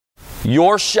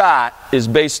Your shot is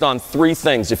based on 3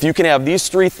 things. If you can have these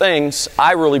 3 things,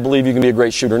 I really believe you can be a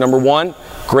great shooter. Number 1,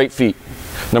 great feet.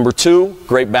 Number 2,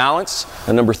 great balance.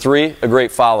 And number 3, a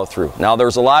great follow-through. Now,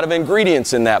 there's a lot of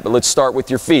ingredients in that, but let's start with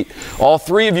your feet. All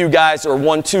 3 of you guys are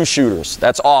 1-2 shooters.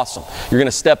 That's awesome. You're going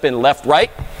to step in left,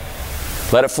 right,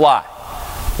 let it fly.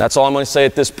 That's all I'm going to say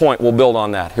at this point. We'll build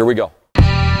on that. Here we go.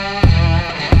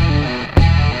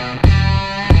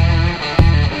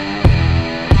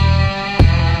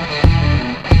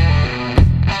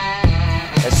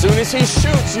 As soon as he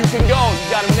shoots, you can go. You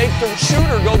got to make the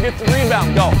shooter go get the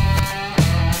rebound. Go.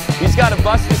 He's got to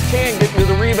bust his can, get to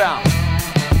the rebound.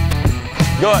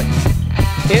 Good.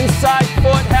 Inside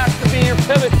foot has to be your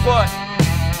pivot foot.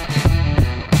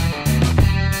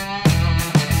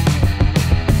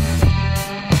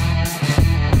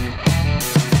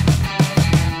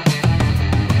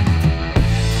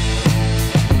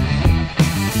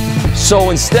 So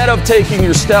instead of taking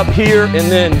your step here and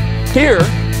then here,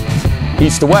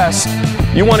 east to west,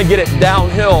 you want to get it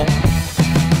downhill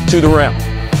to the rim.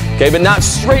 Okay, but not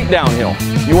straight downhill.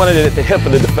 You want it at the hip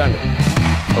of the defender.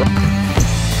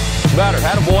 Better,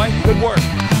 attaboy, good work.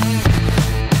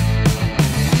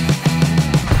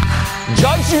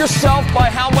 Judge yourself by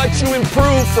how much you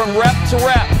improve from rep to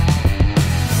rep.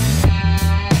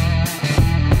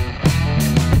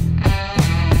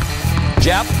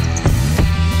 Jab.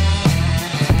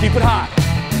 Keep it high.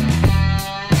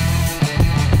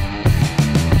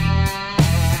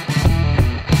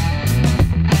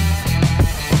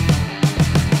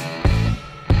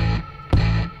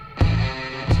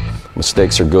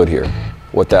 Mistakes are good here.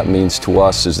 What that means to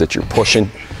us is that you're pushing,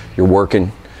 you're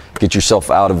working, get yourself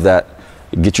out of that,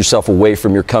 get yourself away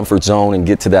from your comfort zone and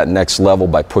get to that next level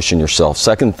by pushing yourself.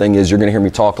 Second thing is you're going to hear me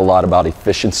talk a lot about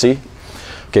efficiency.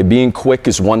 Okay, being quick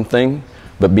is one thing,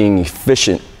 but being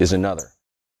efficient is another.